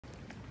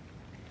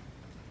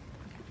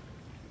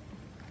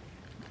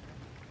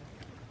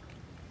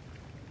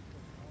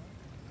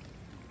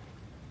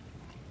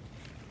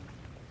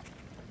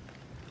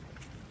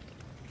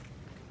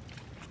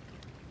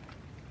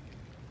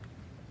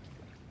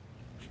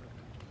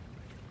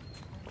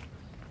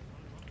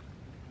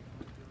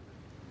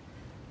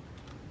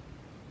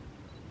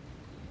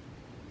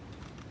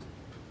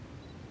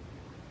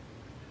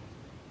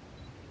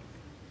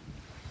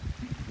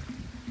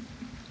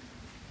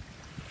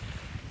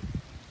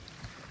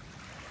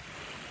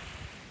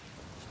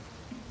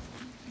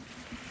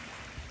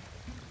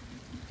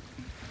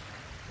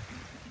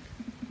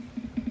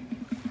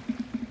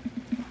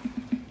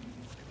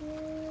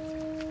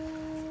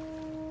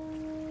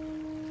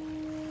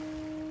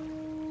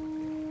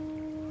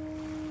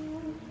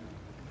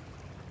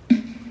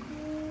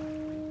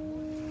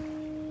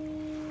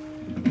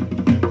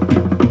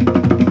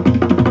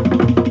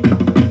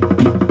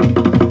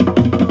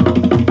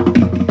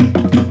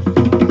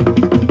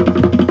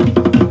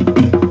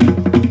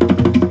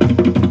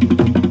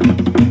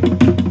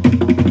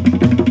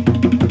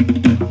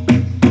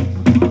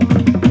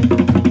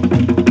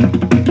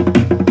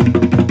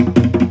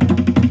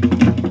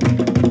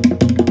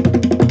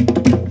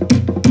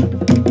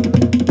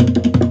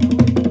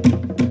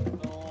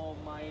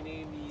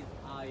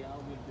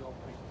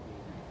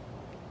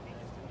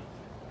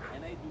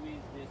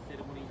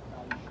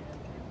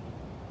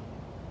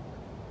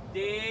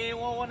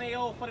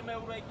whare me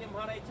ura I ke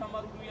mhara I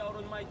tamaruru I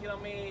auro mai tira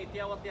me te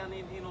awa te ane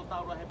no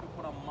taura happy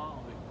for a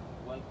Maui.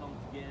 Welcome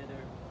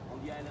together on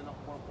the island of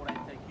Bora.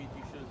 Thank you,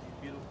 it shows a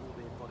beautiful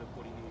day for the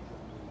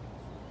Polynesian music.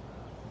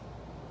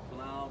 So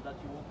now that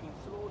you're walking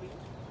slowly,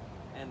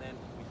 and then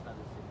we start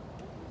the same.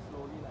 Walking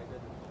slowly like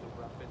that, the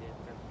photographer there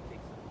can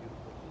take some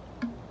beautiful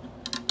pictures.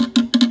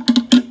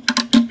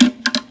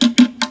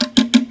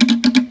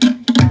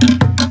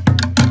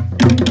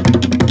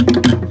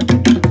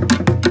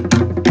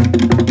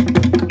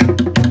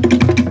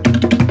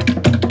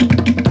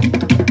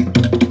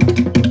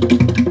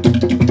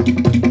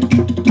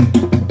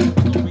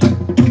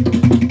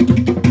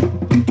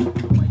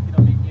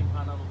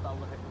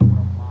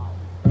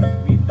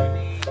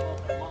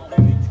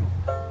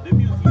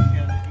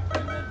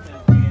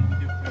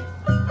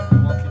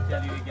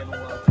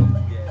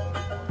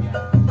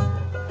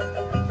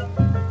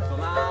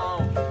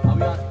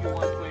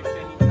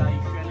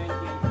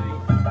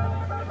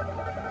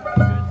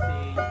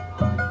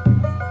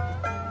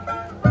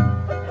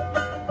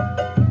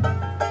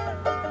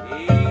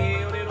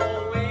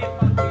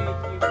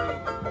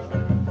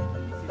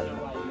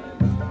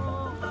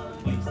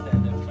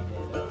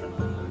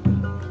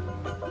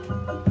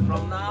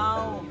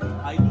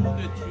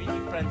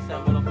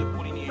 Symbol of the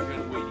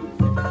Polynesian wedding.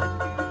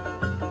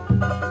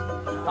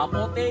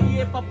 Tapote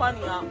ie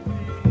papania,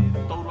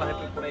 touro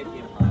happy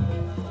parade.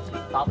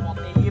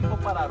 Tapote ie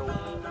papararo,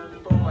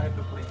 touro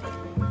happy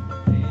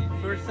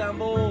parade. First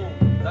symbol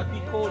that we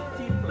call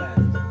tea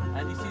plant,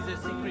 and this is a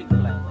secret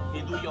plant.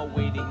 You do your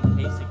wedding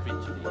a secret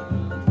today.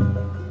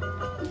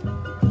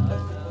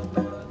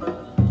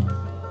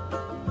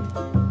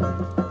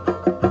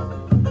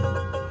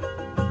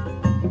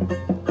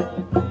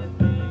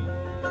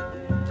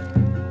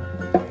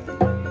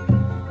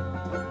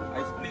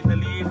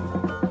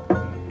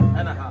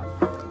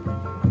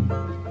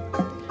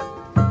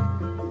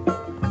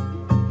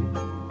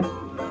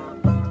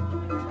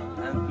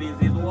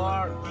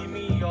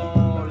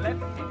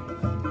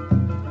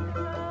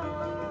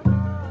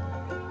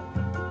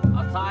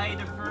 Tie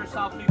the first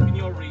half leaf in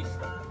your wrist.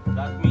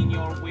 That means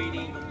you're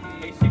waiting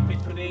a secret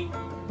today.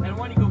 And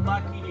when you go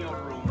back in your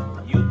room,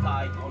 you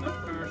tie it on the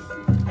first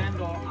hand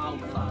or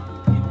outside,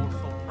 and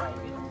also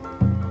private.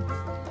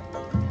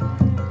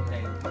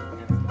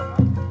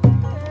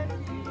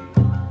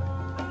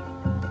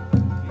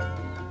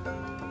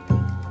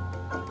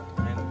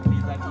 And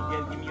please, I can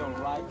give me your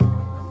right.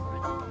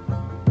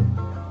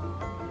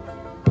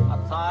 I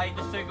tie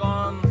the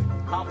second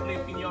half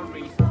leaf in your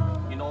wrist,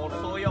 and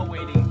also you're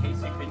waiting a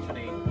secret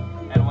today.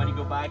 And when you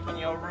go back in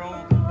your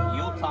room,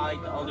 you tie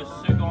it on the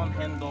second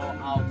hand door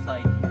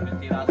outside the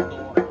terrace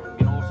door,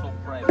 and also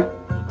private.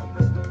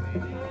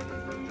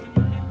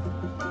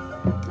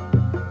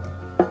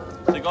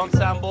 Second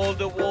symbol,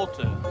 the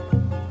water.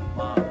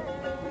 Wow.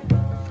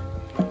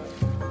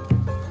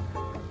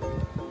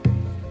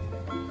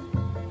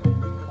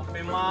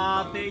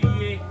 Opemate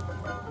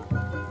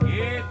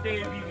ie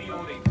te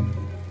viviore.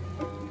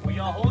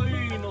 Kuia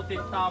hoi no te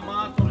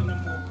tamato le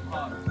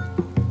mukara.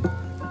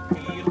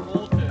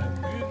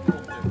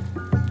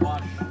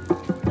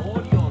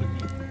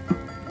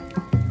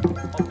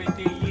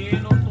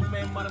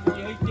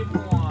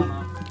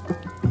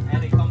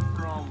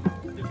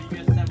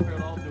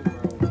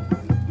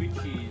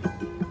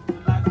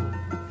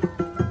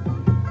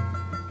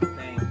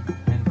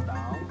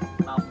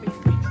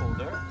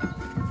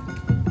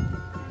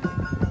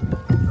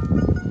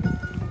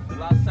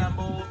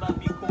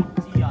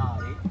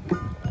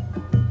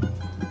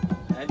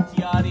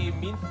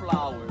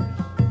 Flowers,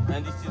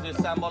 and this is a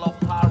symbol of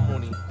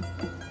harmony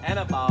and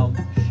about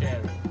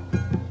sharing.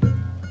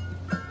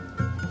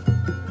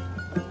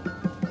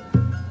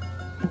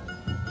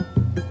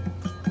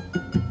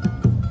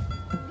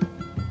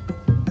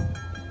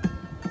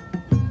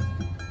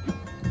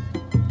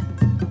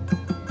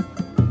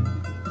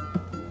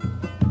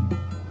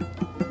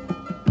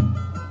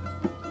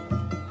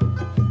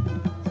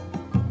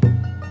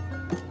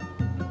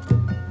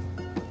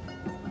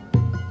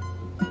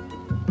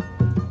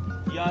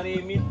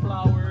 Yare mean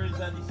flowers,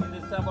 and this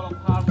is a symbol of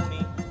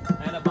harmony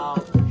and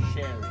about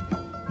sharing.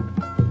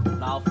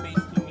 Now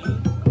face to me,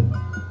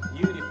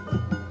 beautiful.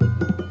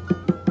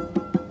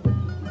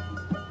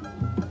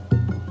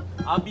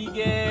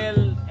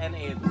 Abigail and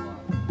Edward,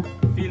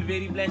 feel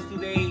very blessed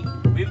today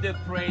with the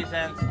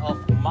presence of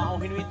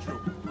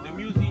Mauhinwitru, the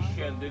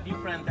musician, the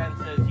different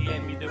dancers here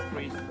and with the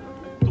priest,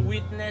 to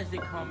witness the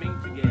coming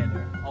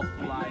together of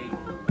life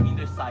in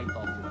the sight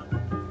of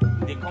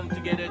God. They come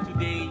together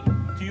today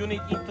to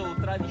unite into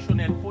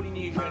traditional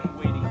Polynesian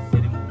wedding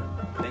ceremony,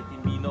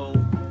 letting me know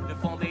the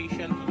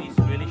foundation to this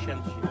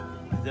relationship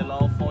is the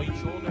love for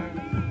each other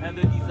and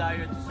the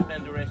desire to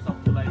spend the rest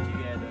of the life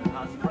together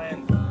as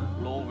friends,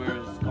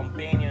 lovers,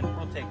 companion,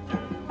 protector,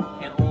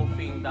 and all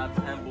things that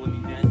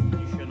embody the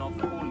institution of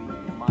holy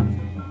matrimony.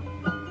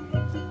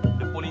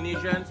 The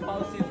Polynesian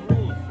spouses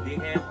rules, they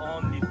have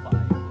only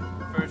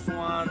 5. First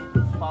one,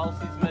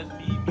 spouses must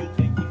be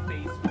mutually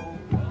faithful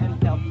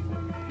and helpful.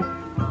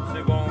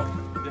 Second,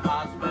 the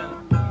husband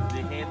is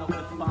the head of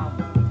the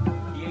family.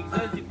 He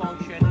exerts the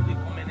function in the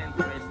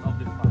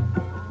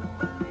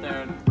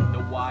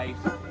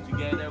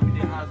together with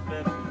the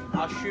husband,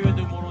 assure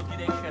the moral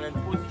direction and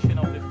position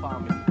of the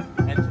family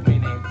and to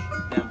manage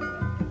them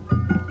well.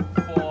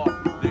 For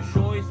the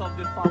choice of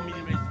the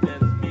family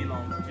residence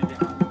belongs to the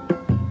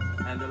husband.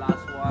 And the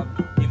last one,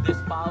 if the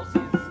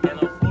spouses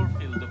cannot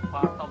fulfill the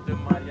part of the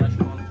marriage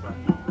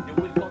contract, they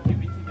will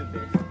contribute to the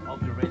best of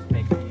the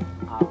respective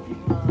ability.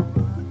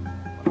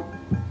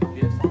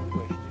 There's some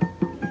question.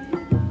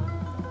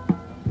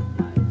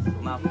 So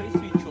now face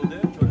each other,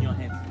 join your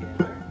hands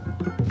together.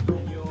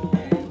 And you're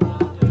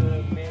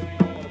married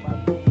for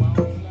about 2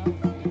 months now.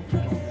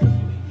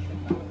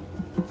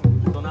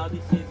 So now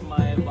this is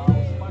my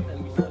vows part,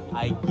 and we start.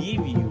 I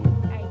give you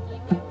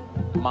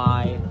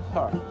my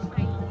heart.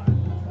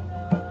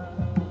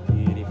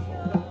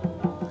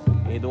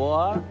 Beautiful.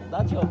 Edouard,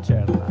 that's your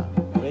turn now.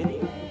 Ready?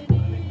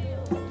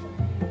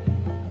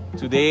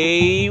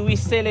 Today we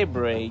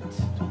celebrate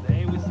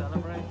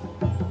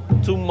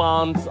 2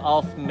 months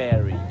of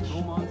marriage.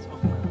 2 months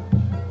of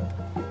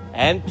marriage.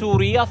 And to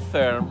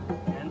reaffirm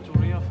And to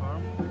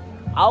reaffirm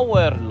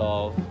our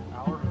love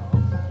our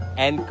love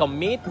and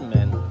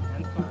commitment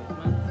and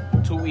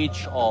commitment to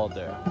each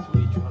other. to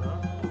each other,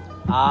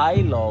 I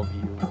love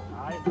you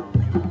I love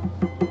you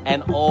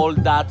and all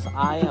that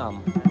I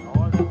am. and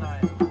all that I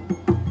am.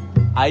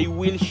 I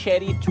will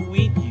share it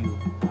with you.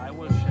 I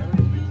will share it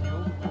with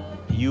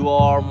you. You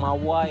are my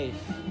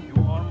wife,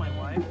 You are my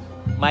wife,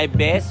 my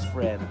best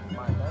friend,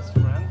 my best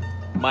friend,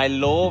 my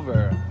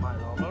lover, my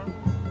lover,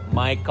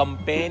 my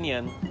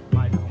companion,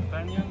 my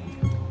companion,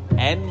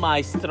 and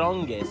my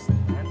strongest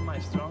and my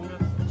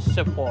strongest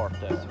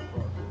supporter.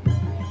 support.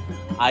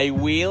 I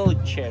will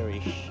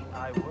cherish,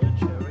 I will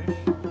cherish,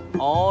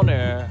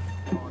 honor,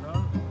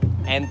 honor,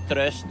 and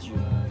trust you,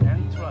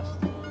 and trust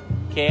you,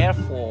 care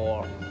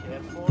for,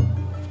 care for,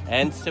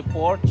 and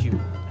support you,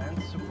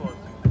 and support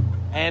you,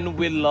 and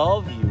will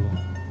love you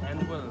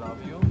and will love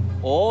you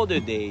all the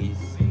days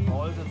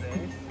all the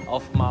days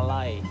of my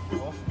life.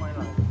 of my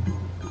life.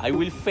 I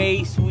will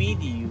face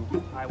with you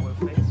I will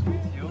face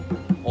with you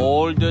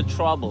all the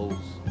troubles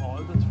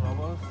all the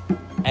troubles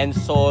and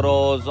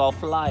sorrows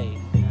of life,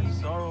 and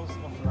sorrows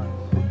of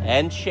life,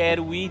 and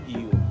share with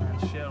you and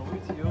share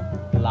with you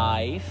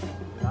life,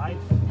 life,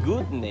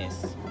 goodness,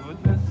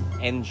 goodness,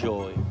 and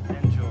joy.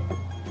 and joy.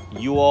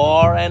 You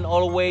are and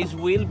always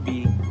will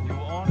be You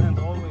are and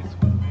always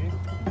will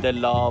be the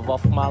love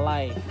of my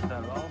life. the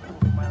love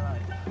of my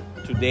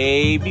life.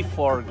 Today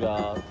before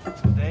God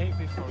Today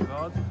before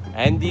God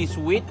and these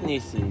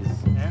witnesses,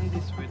 and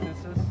these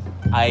witnesses,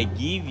 I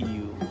give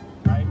you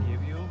I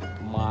give you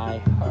my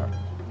heart.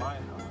 my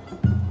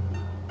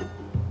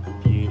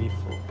heart.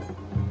 Beautiful.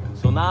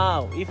 So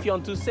now, if you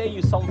want to say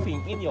you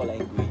something in your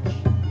language,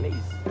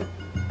 please.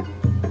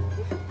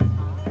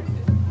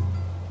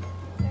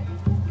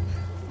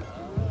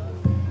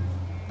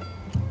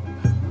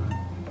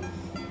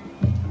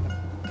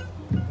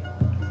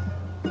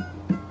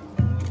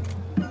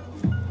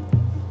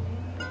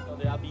 So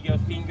the bigger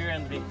finger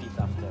and repeat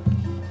after.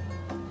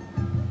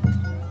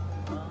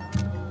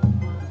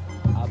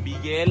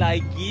 Abigail, I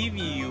give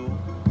you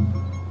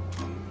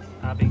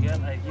Abigail,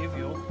 I give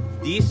you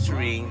this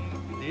ring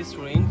this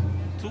ring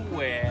to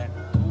wear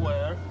to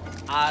wear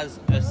as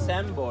a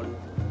symbol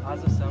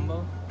as a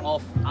symbol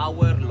of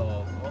our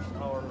love,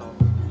 of our love,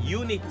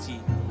 unity,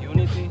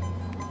 unity,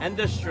 and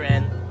the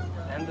strength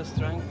and the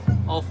strength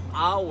of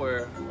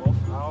our of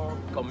our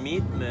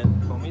commitment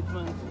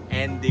commitment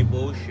and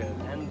devotion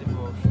and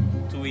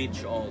devotion to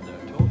each other.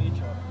 to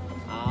each other.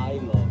 I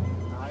love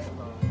you. I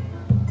love you.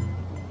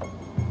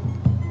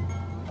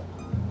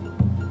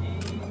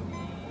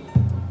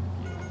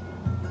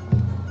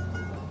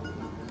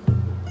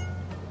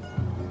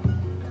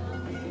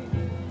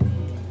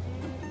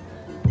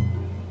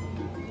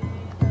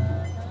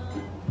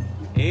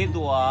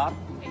 Edouard,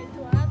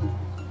 Edward,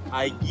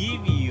 I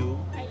give you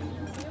I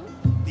give you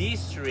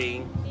this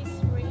ring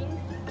this ring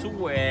to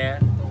wear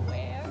to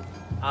wear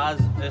as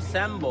a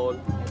symbol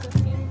as a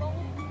symbol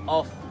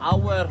of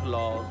our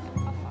love,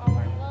 of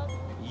our love,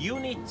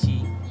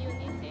 unity,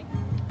 unity,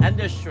 and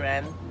the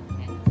strength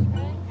and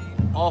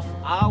strength of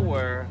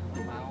our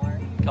of our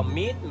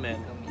commitment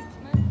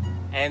commitment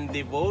and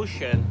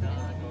devotion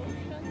and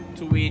devotion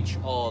to each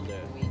other.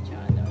 to each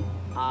other.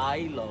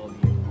 I love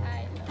you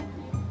I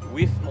love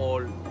with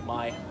all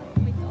my heart.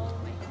 you with all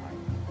my heart.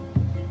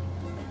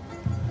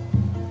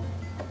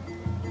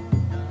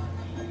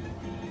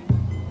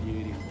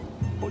 Beautiful.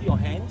 Hold your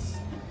hands.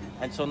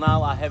 And so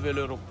now I have a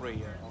little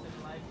prayer.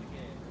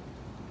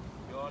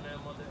 Your name,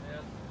 Mother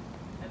Earth,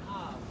 and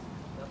ask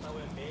that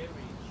our marriage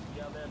be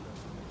a better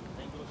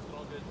and grow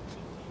stronger to the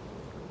sea.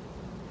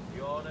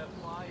 Your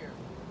fire,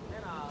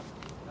 and ask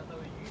that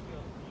our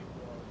union be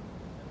warm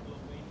and blow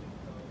wind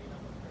in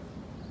our church.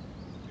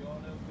 Your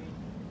wind,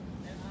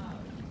 and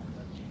ask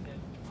that we can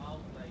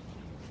out like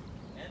sheep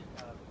and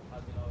have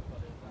as in our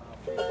Father's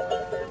house.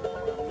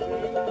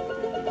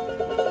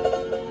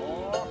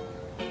 More.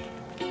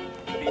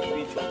 Peace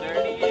be to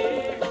 30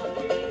 years.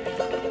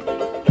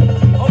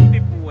 All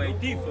people wait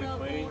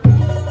differently.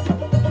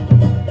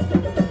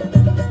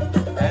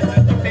 And the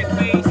different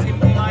ways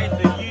symbolize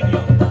the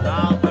union.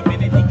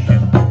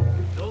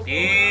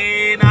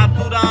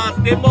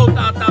 te mo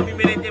tata mi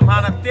mere te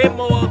mana te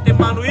mo te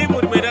manu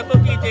imu me rato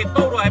ki te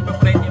toro ai pe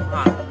play te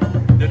mana.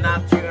 The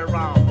nature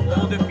around,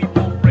 all the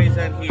people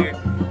present here,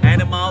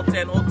 animals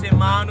and all te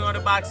manu on the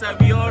backside,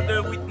 we are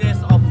the witness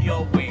of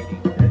your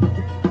wedding.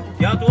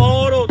 Te atu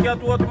oro, te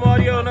atu atu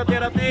mario na te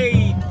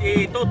ratei,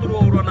 te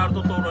totoro oro na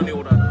totoro ne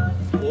ora.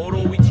 Oro,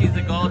 which is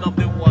the god of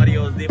the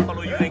warriors, they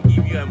follow you and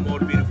give you a more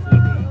beautiful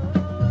day.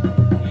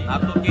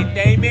 Nato ke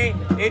teime,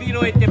 eri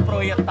no ete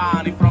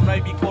proietane, from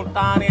noi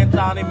bicoltane and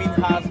tane mean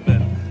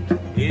husband.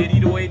 Eri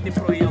no ete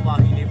proia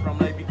vahine, from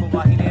noi bico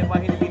vahine and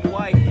vahine mean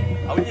wife.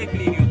 How you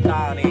clean you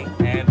tane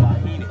and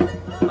vahine.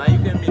 Now you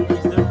can make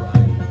this the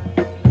bride.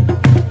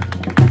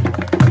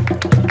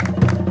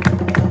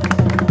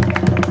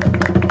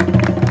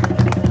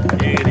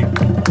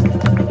 Beautiful.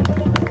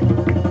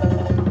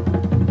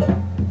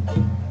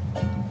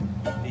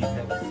 Please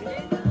have a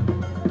seat.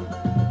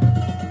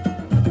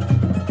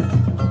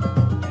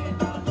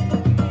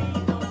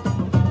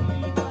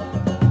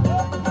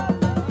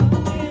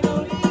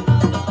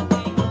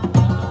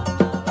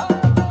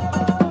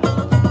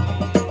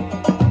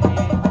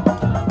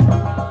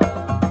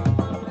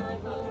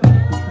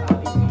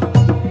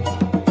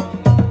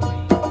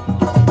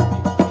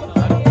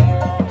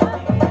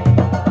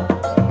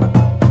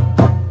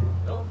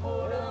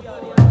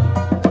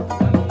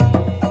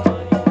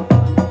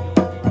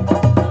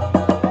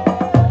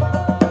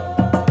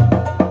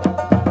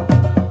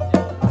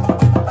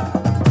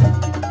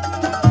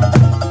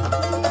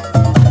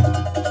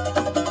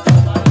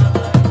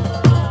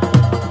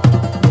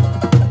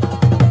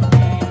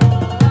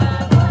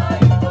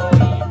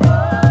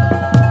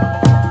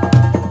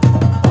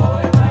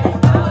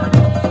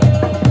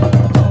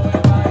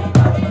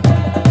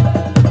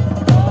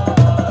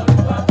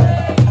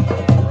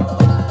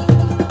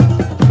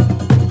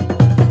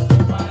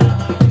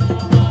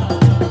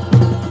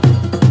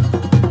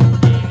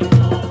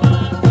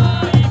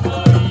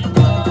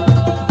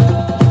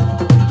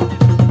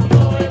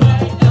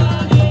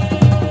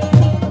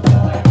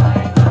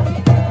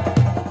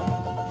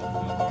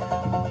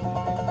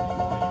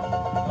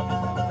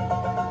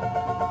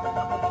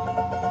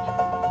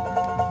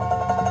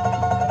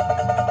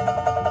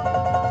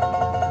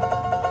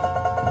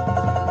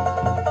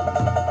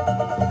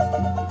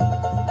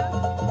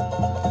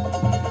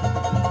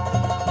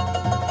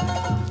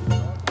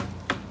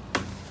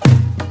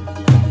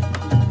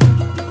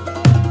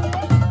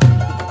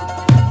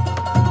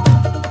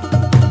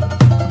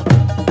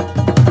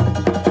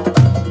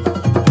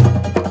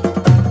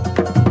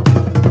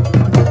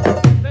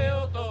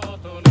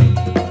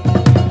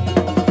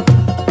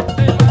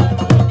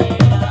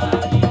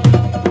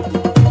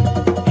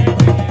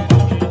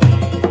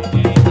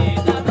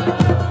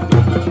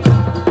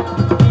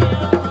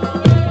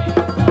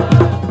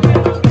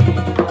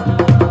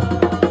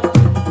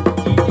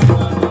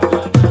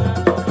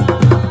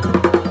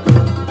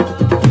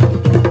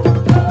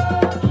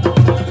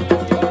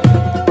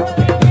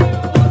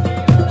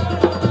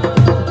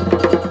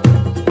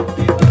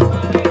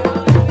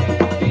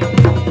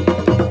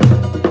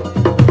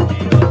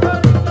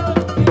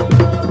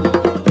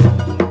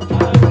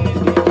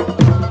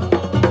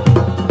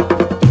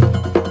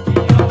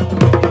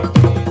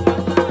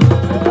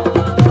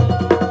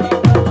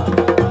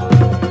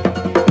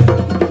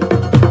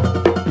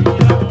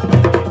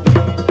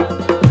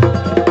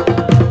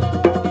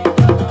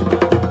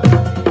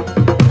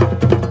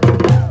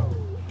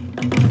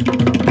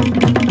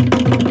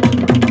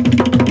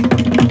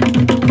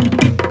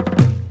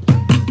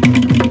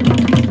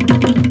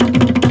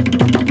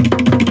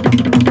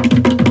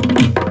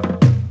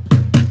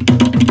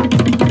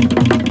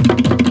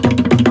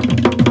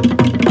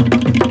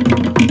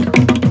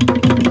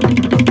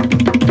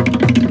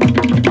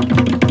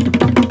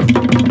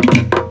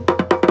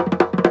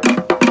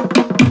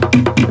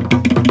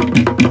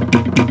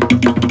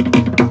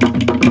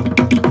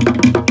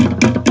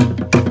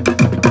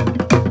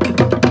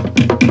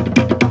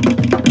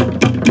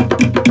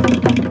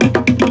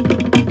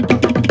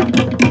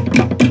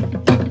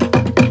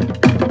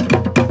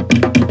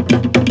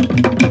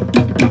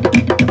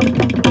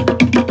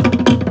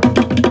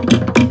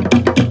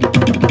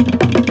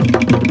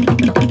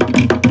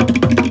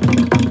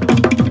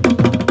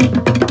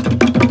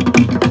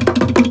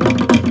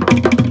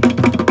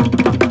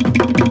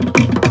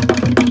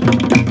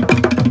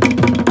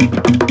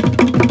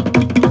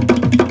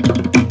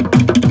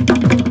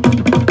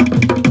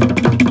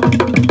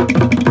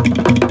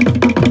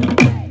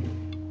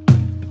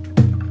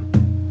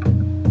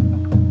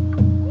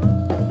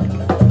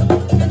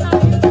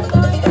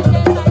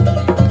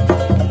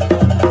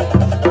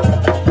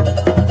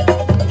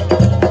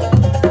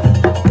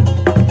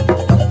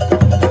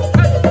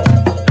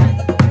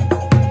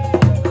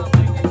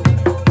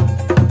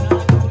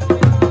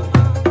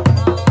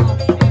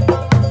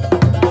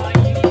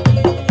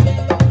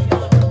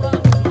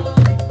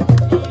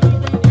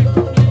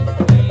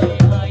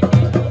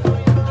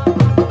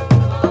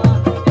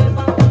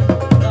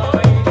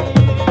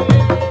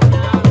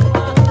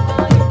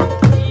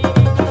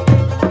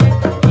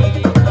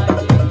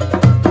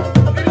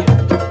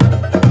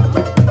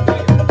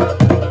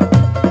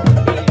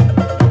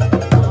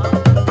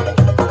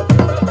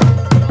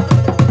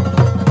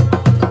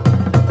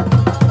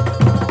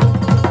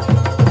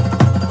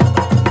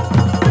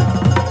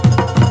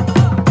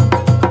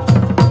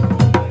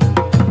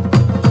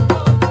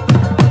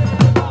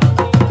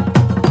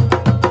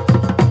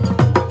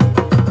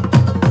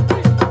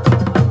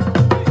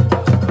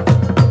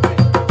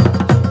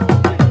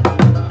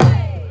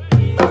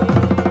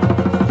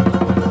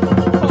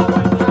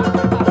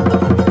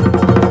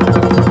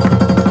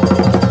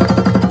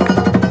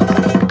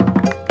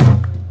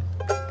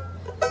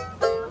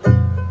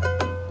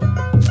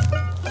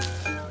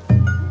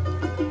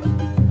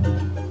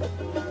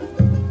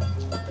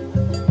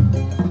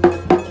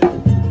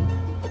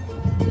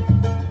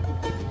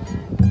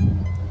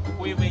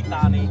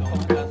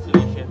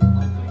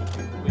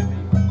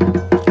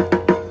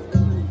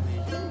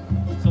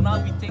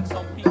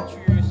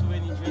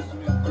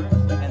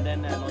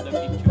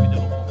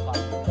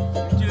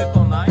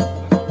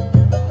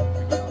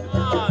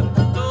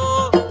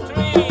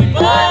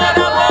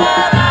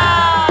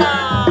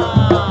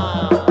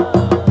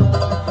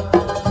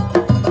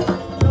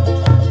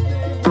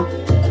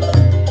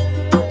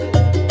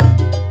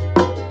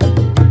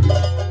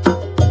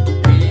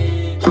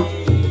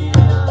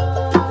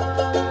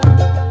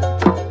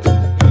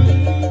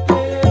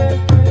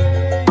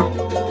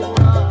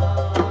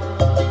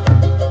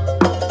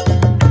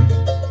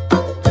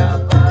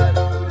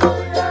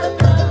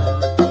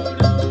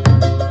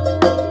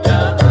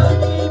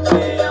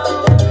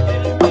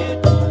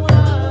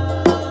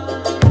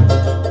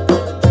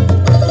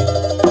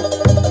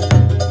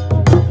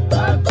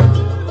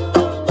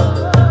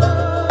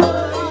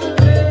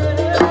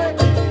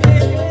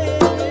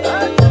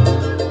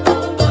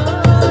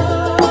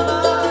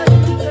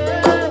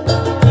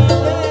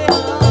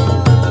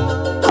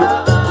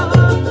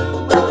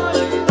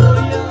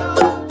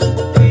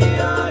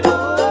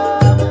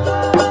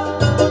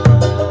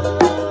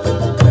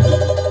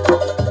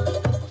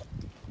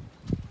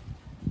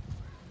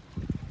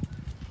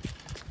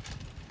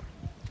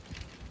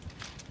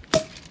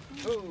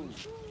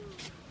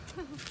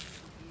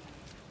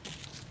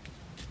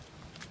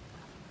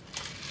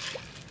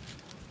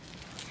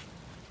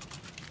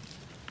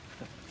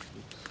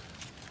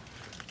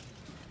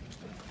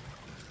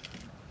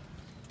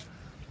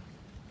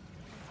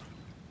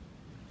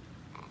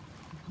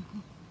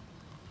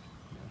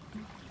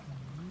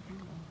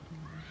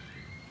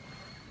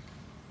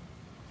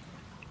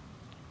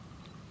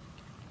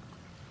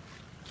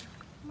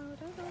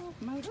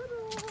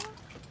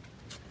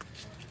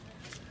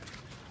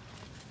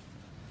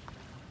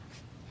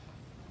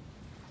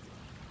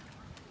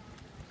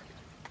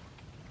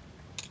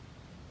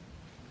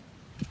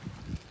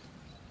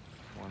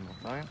 One more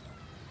time.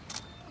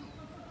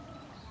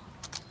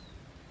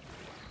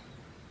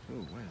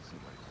 Oh, where is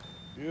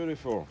it?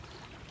 Beautiful.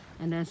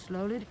 And then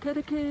slowly cut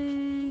a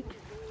cake.